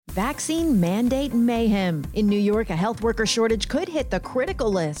Vaccine mandate mayhem. In New York, a health worker shortage could hit the critical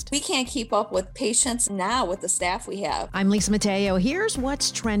list. We can't keep up with patients now with the staff we have. I'm Lisa Mateo. Here's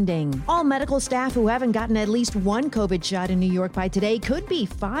what's trending. All medical staff who haven't gotten at least one COVID shot in New York by today could be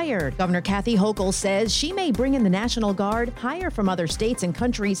fired. Governor Kathy Hochul says she may bring in the National Guard, hire from other states and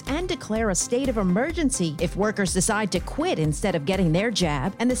countries, and declare a state of emergency if workers decide to quit instead of getting their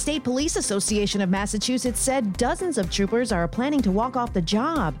jab. And the State Police Association of Massachusetts said dozens of troopers are planning to walk off the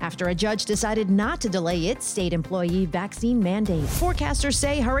job after a judge decided not to delay its state employee vaccine mandate. Forecasters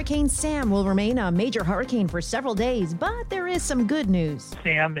say Hurricane Sam will remain a major hurricane for several days, but there is some good news.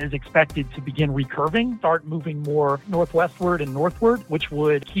 Sam is expected to begin recurving, start moving more northwestward and northward, which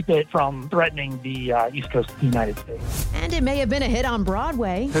would keep it from threatening the east coast of the United States. And it may have been a hit on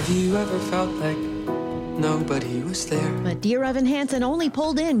Broadway. Have you ever felt like nobody was there? But Dear Evan Hansen only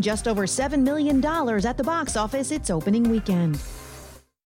pulled in just over $7 million at the box office its opening weekend.